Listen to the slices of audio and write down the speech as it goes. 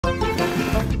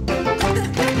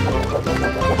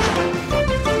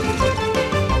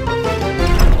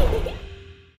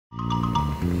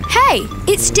Hey,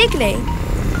 it's Digley.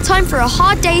 Time for a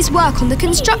hard day's work on the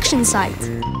construction site.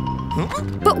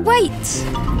 But wait,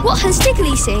 what has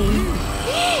Digley seen?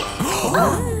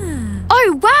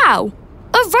 Oh, wow!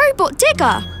 A robot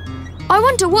digger! I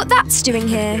wonder what that's doing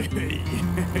here.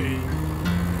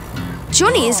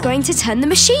 Johnny is going to turn the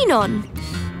machine on.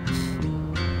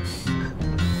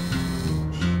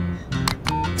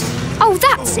 Oh,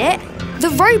 that's it! The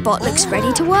robot looks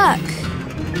ready to work.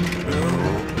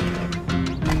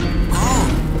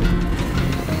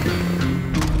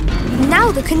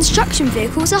 Now the construction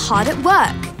vehicles are hard at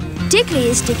work. Digley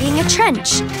is digging a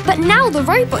trench, but now the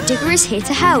robot digger is here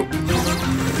to help.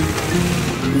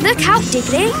 Look out,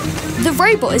 Digley! The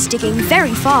robot is digging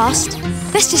very fast.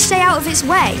 Best to stay out of its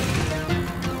way.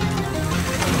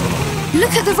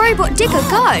 Look at the robot digger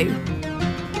go!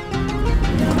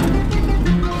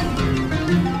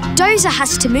 Dozer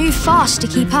has to move fast to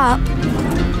keep up.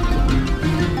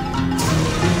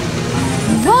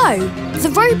 Whoa! The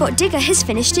robot digger has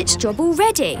finished its job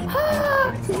already.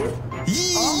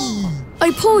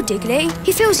 Oh, poor Digley.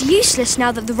 He feels useless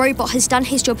now that the robot has done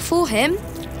his job for him.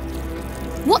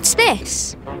 What's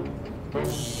this?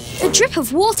 A drip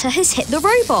of water has hit the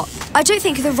robot. I don't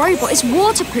think the robot is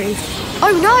waterproof.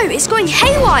 Oh no, it's going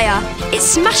haywire. It's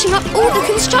smashing up all the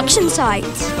construction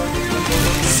sites.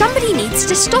 Somebody needs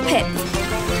to stop it.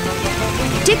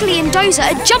 Digley and Dozer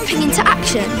are jumping into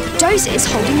action. Dozer is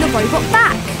holding the robot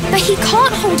back, but he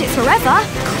can't hold it forever.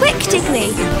 Quick,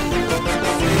 Digley!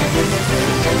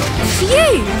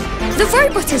 Phew! The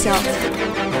robot is off.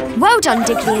 Well done,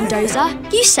 Digley and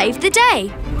Dozer. You saved the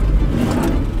day.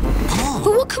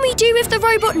 But what can we do with the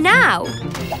robot now?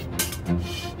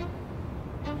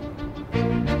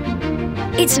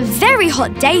 It's a very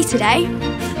hot day today.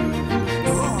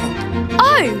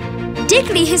 Oh!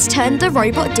 Digley has turned the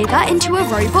robot digger into a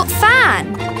robot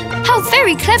fan. How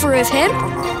very clever of him.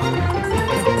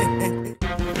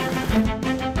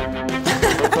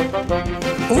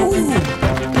 Ooh.